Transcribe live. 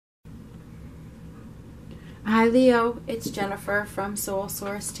Hi Leo, it's Jennifer from Soul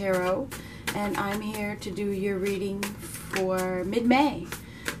Source Tarot, and I'm here to do your reading for mid-May.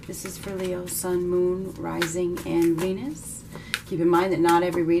 This is for Leo, Sun, Moon, Rising, and Venus. Keep in mind that not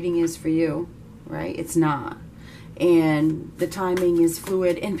every reading is for you, right? It's not. And the timing is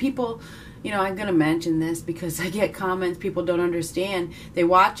fluid. And people, you know, I'm going to mention this because I get comments, people don't understand. They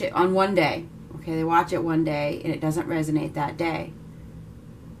watch it on one day, okay? They watch it one day, and it doesn't resonate that day.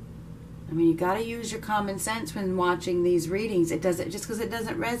 I mean, you got to use your common sense when watching these readings. It doesn't, just because it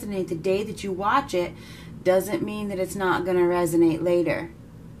doesn't resonate the day that you watch it doesn't mean that it's not going to resonate later.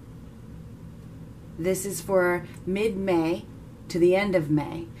 This is for mid-May to the end of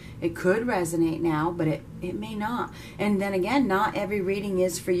May. It could resonate now, but it may not. And then again, not every reading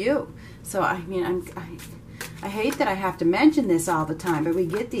is for you. So, I mean, I hate that I have to mention this all the time, but we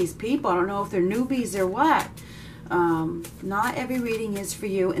get these people, I don't know if they're newbies or what. Not every reading is for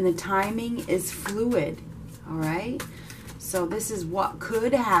you, and the timing is fluid, all right? So this is what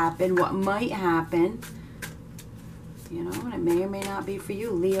could happen, what might happen, you know, and it may or may not be for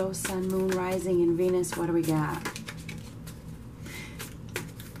you. Leo, Sun, Moon, Rising, and Venus, what do we got?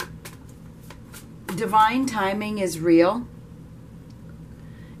 Divine timing is real,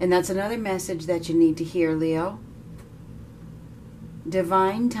 and that's another message that you need to hear, Leo.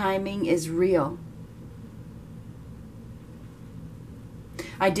 Divine timing is real.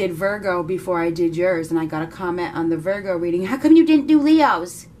 I did Virgo before I did yours, and I got a comment on the Virgo reading. How come you didn't do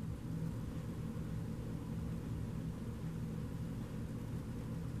Leo's?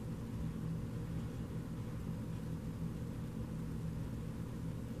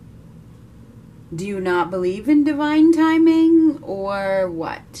 Do you not believe in divine timing, or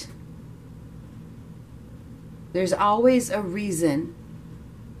what? There's always a reason.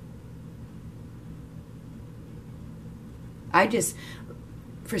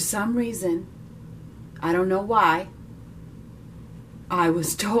 For some reason, I don't know why, I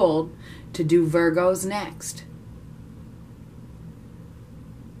was told to do Virgos next.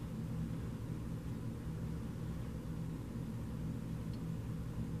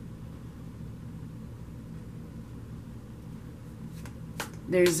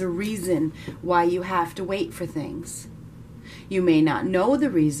 There's a reason why you have to wait for things. You may not know the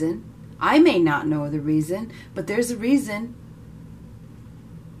reason. I may not know the reason, but there's a reason.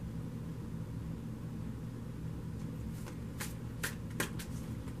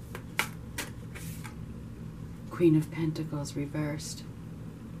 Queen of Pentacles reversed.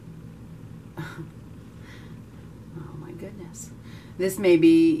 Oh my goodness. This may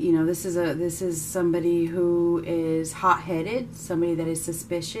be, you know, this is somebody who is hot-headed, somebody that is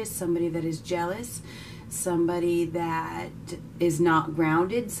suspicious, somebody that is jealous, somebody that is not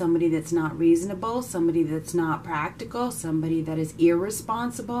grounded, somebody that's not reasonable, somebody that's not practical, somebody that is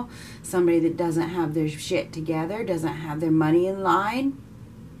irresponsible, somebody that doesn't have their shit together, doesn't have their money in line.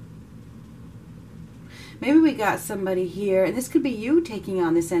 Maybe we got somebody here, and this could be you taking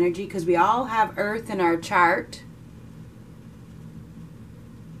on this energy, because we all have Earth in our chart.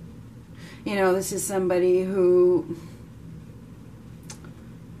 You know, this is somebody who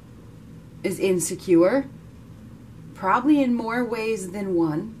is insecure, probably in more ways than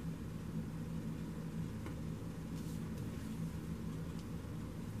one.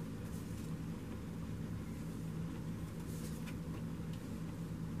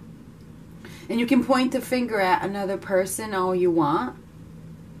 And you can point the finger at another person all you want,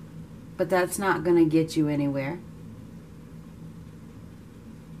 but that's not going to get you anywhere.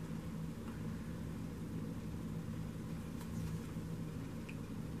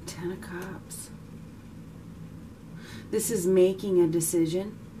 Ten of Cups. This is making a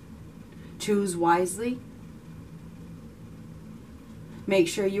decision. Choose wisely. Make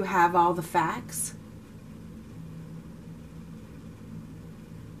sure you have all the facts.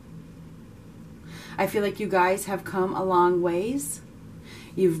 I feel like you guys have come a long ways.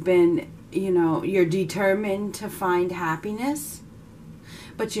 You've been, you know, you're determined to find happiness,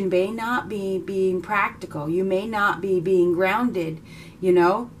 but you may not be being practical. You may not be being grounded, you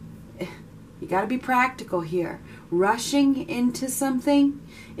know. You got to be practical here. Rushing into something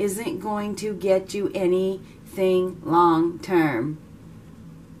isn't going to get you anything long term.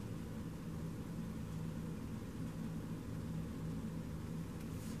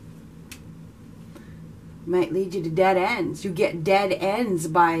 Might lead you to dead ends. You get dead ends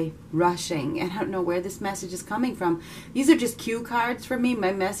by rushing. And I don't know where this message is coming from. These are just cue cards for me.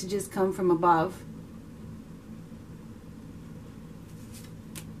 My messages come from above.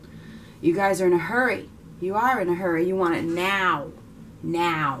 You guys are in a hurry. You are in a hurry. You want it now.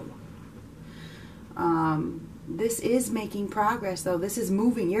 Now. This is making progress, though. This is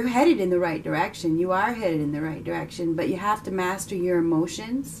moving. You're headed in the right direction. You are headed in the right direction, but you have to master your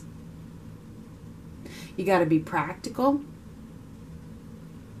emotions. You got to be practical.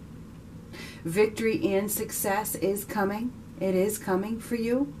 Victory and success is coming. It is coming for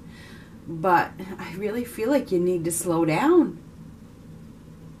you. But I really feel like you need to slow down.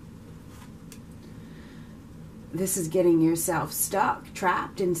 This is getting yourself stuck,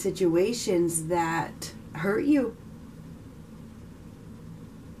 trapped in situations that hurt you.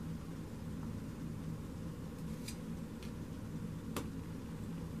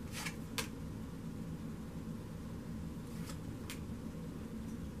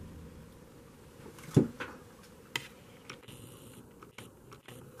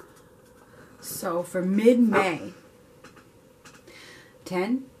 So for mid-May,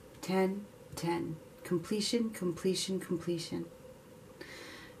 10, 10, 10. Completion, completion, completion.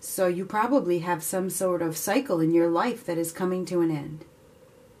 So you probably have some sort of cycle in your life that is coming to an end.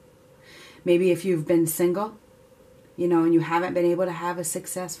 Maybe if you've been single, and you haven't been able to have a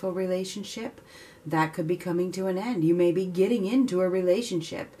successful relationship, that could be coming to an end. You may be getting into a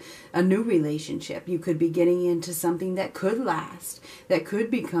relationship, a new relationship. You could be getting into something that could last, that could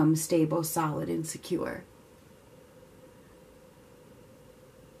become stable, solid, and secure.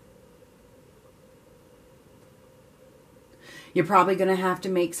 You're probably going to have to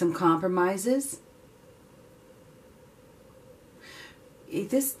make some compromises.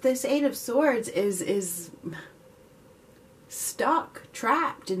 This Eight of Swords is stuck,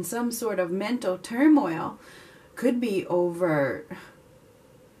 trapped in some sort of mental turmoil. Could be over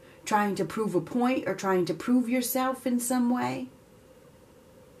trying to prove a point or trying to prove yourself in some way.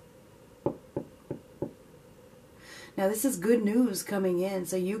 Now, this is good news coming in,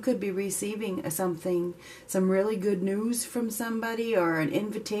 so you could be receiving some really good news from somebody or an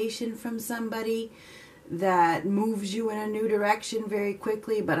invitation from somebody that moves you in a new direction very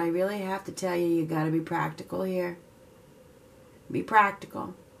quickly, but I really have to tell you, you got to be practical here. Be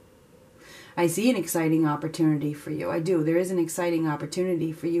practical. I see an exciting opportunity for you. I do. There is an exciting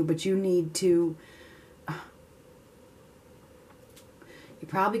opportunity for you, but you need to... You're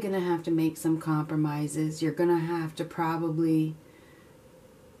probably going to have to make some compromises. You're going to have to probably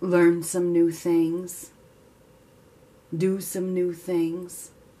learn some new things. Do some new things.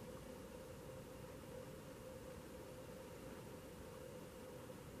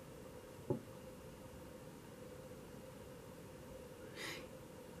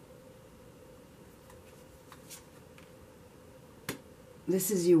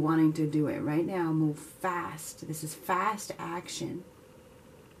 This is you wanting to do it right now. Move fast. This is fast action.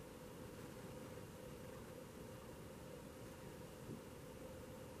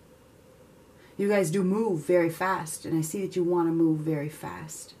 You guys do move very fast, and I see that you want to move very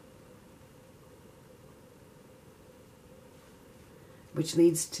fast. Which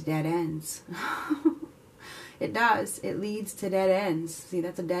leads to dead ends. It does. It leads to dead ends. See,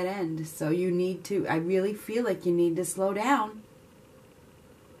 that's a dead end. So you need to, I really feel like you need to slow down.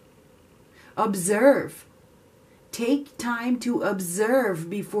 Observe. Take time to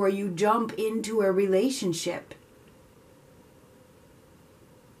observe before you jump into a relationship.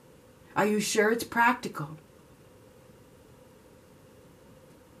 Are you sure it's practical?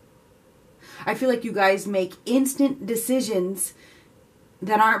 I feel like you guys make instant decisions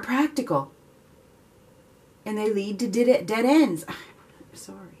that aren't practical. And they lead to dead ends.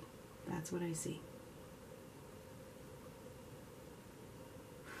 Sorry. That's what I see.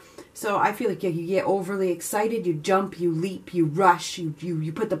 So I feel like you get overly excited. You jump, you leap, you rush.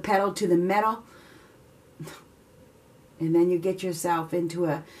 You put the pedal to the metal. And then you get yourself into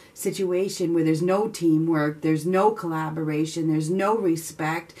a situation where there's no teamwork, there's no collaboration, there's no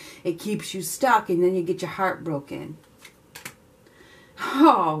respect. It keeps you stuck, and then you get your heart broken.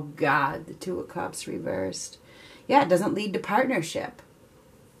 Oh, God, the Two of Cups reversed. Yeah, it doesn't lead to partnership.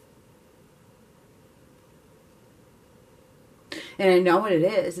 And I know what it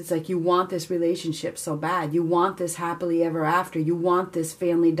is. It's like you want this relationship so bad. You want this happily ever after. You want this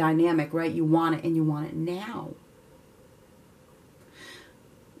family dynamic, right? You want it, and you want it now.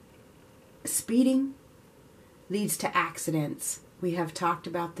 Speeding leads to accidents. We have talked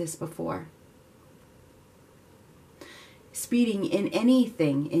about this before. Speeding in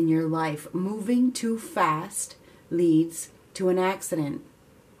anything in your life, moving too fast, leads to an accident.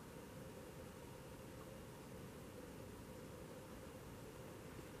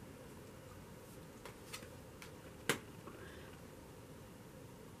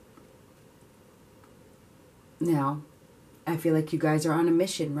 Now, I feel like you guys are on a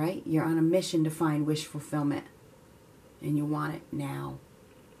mission, right? You're on a mission to find wish fulfillment. And you want it now.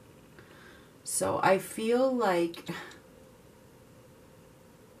 So I feel like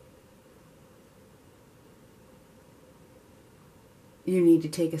you need to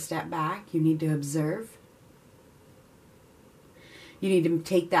take a step back. You need to observe. You need to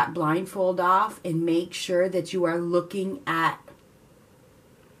take that blindfold off and make sure that you are looking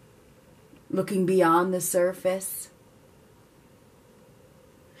beyond the surface.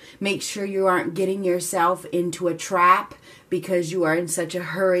 Make sure you aren't getting yourself into a trap because you are in such a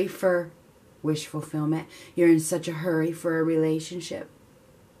hurry for wish fulfillment. You're in such a hurry for a relationship.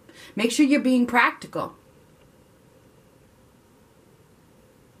 Make sure you're being practical.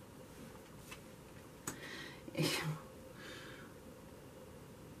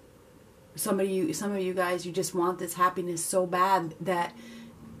 Some of you guys, you just want this happiness so bad that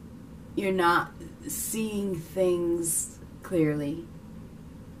you're not seeing things clearly.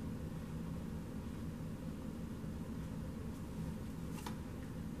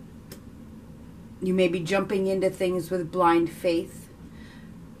 You may be jumping into things with blind faith.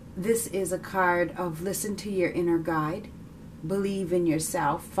 This is a card of listen to your inner guide, believe in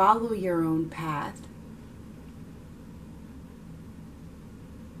yourself, follow your own path.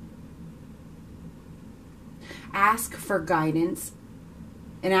 Ask for guidance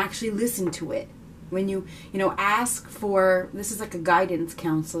and actually listen to it. When you ask for, this is like a guidance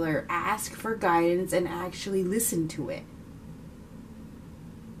counselor, ask for guidance and actually listen to it.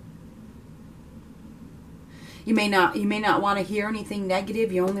 You may not want to hear anything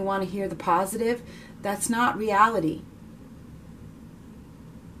negative. You only want to hear the positive. That's not reality.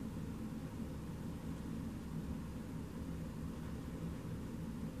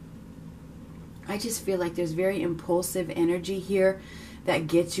 I just feel like there's very impulsive energy here that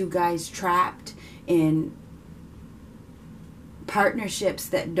gets you guys trapped in partnerships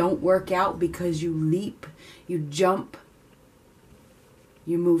that don't work out because you leap, you jump,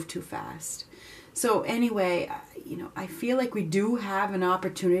 you move too fast. So anyway, I feel like we do have an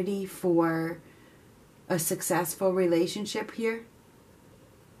opportunity for a successful relationship here.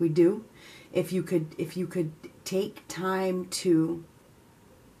 We do. If you could take time to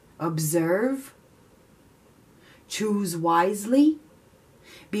observe, choose wisely,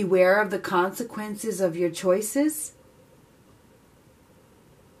 beware of the consequences of your choices.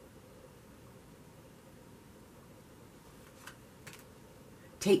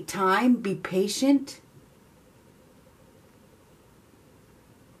 Take time, be patient.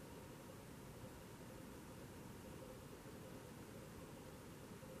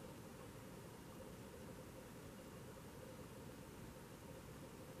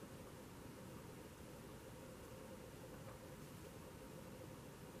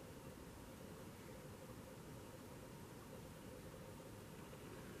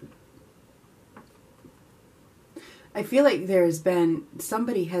 I feel like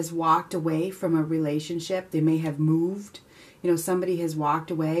somebody has walked away from a relationship. They may have moved. Somebody has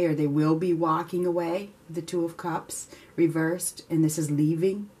walked away, or they will be walking away. The Two of Cups reversed, and this is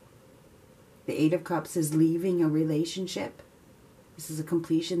leaving. The Eight of Cups is leaving a relationship. This is a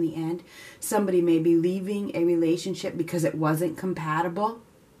completion, the end. Somebody may be leaving a relationship because it wasn't compatible.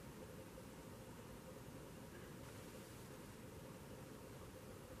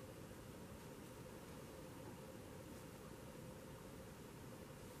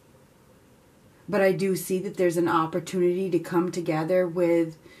 But I do see that there's an opportunity to come together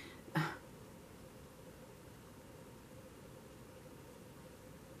with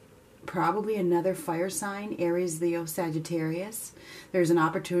probably another fire sign, Aries, Leo, Sagittarius. There's an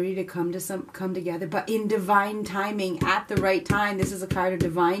opportunity to come together, but in divine timing, at the right time. This is a card of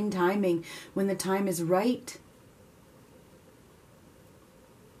divine timing, when the time is right.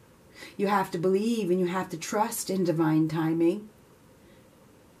 You have to believe and you have to trust in divine timing.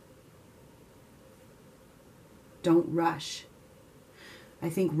 Don't rush. I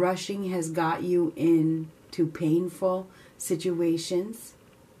think rushing has got you into painful situations.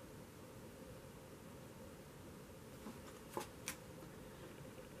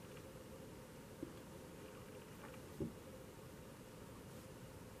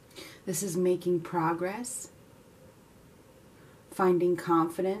 This is making progress, finding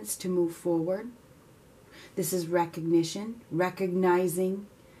confidence to move forward. This is recognition, recognizing,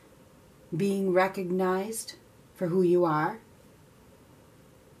 being recognized for who you are.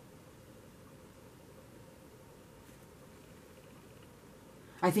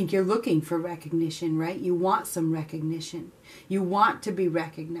 I think you're looking for recognition, right? You want some recognition. You want to be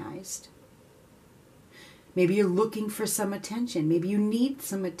recognized. Maybe you're looking for some attention. Maybe you need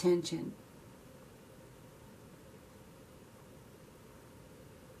some attention.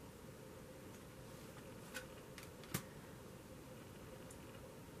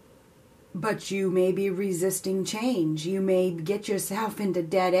 But you may be resisting change. You may get yourself into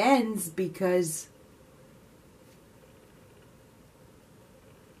dead ends because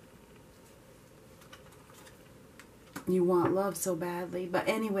you want love so badly. But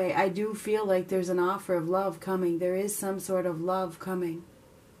anyway, I do feel like there's an offer of love coming. There is some sort of love coming.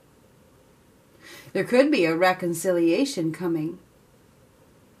 There could be a reconciliation coming.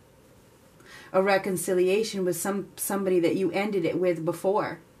 A reconciliation with somebody that you ended it with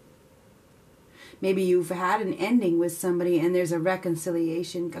before. Maybe you've had an ending with somebody and there's a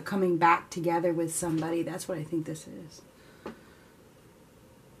reconciliation, coming back together with somebody. That's what I think this is.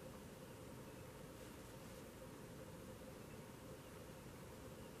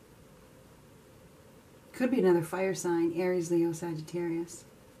 Could be another fire sign, Aries, Leo, Sagittarius.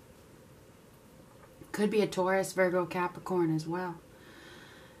 Could be a Taurus, Virgo, Capricorn as well.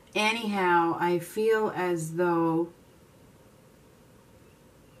 Anyhow, I feel as though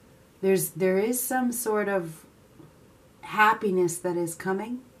there is some sort of happiness that is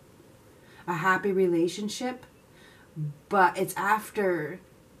coming. A happy relationship. But it's after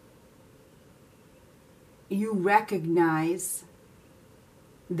you recognize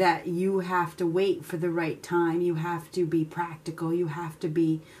that you have to wait for the right time. You have to be practical. You have to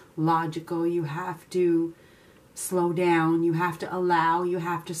be logical. You have to slow down. You have to allow. You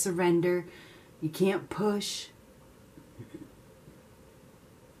have to surrender. You can't push.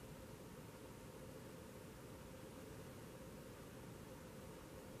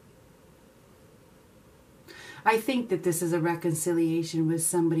 I think that this is a reconciliation with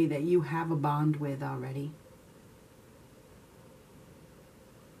somebody that you have a bond with already.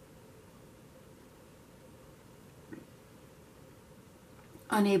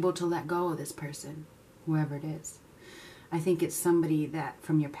 Unable to let go of this person, whoever it is. I think it's somebody that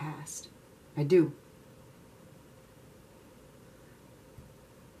from your past. I do.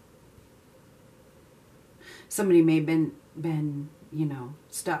 Somebody may have been, you know,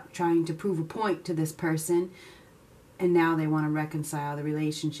 stuck trying to prove a point to this person, and now they want to reconcile the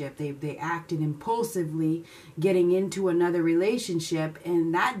relationship. They acted impulsively getting into another relationship,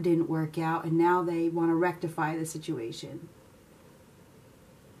 and that didn't work out, and now they want to rectify the situation.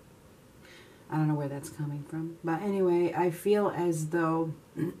 I don't know where that's coming from. But anyway, I feel as though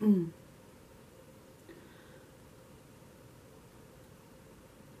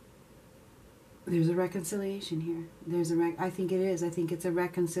there's a reconciliation here. I think it is. I think it's a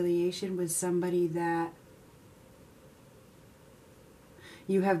reconciliation with somebody that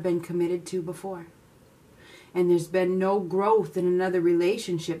you have been committed to before. And there's been no growth in another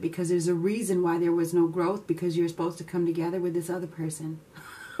relationship because there's a reason why there was no growth, because you're supposed to come together with this other person.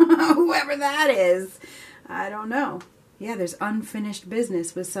 Whoever that is. I don't know. Yeah, there's unfinished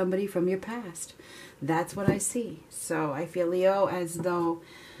business with somebody from your past. That's what I see. So I feel, Leo, as though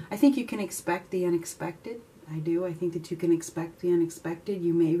I think you can expect the unexpected. I do. I think that you can expect the unexpected.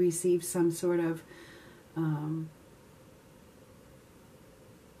 You may receive some sort of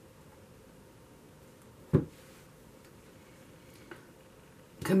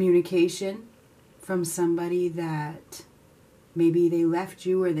communication from somebody that maybe they left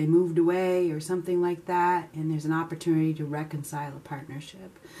you or they moved away or something like that, and there's an opportunity to reconcile a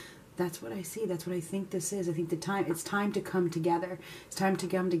partnership. That's what I see. That's what I think this is. I think it's time to come together. It's time to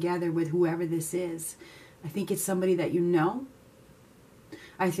come together with whoever this is. I think it's somebody that you know.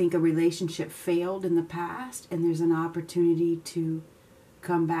 I think a relationship failed in the past, and there's an opportunity to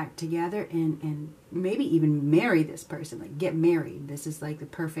come back together and maybe even marry this person, like get married. This is like the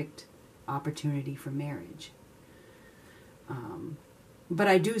perfect opportunity for marriage. But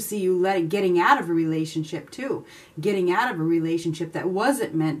I do see you getting out of a relationship too. Getting out of a relationship that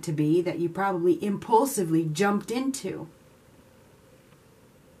wasn't meant to be, that you probably impulsively jumped into.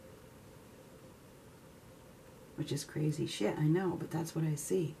 Which is crazy shit, I know, but that's what I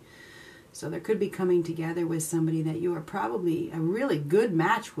see. So there could be coming together with somebody that you are probably a really good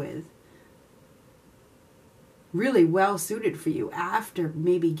match with. Really well suited for you after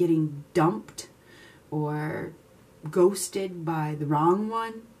maybe getting dumped or ghosted by the wrong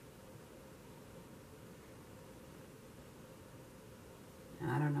one.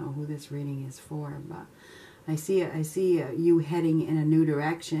 I don't know who this reading is for, but I see you heading in a new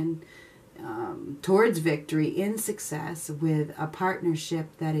direction towards victory, in success, with a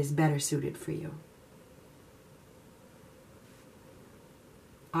partnership that is better suited for you.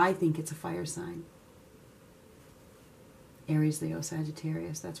 I think it's a fire sign. Aries, Leo,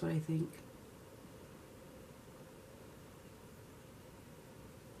 Sagittarius. That's what I think.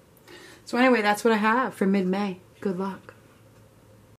 So anyway, that's what I have for mid-May. Good luck.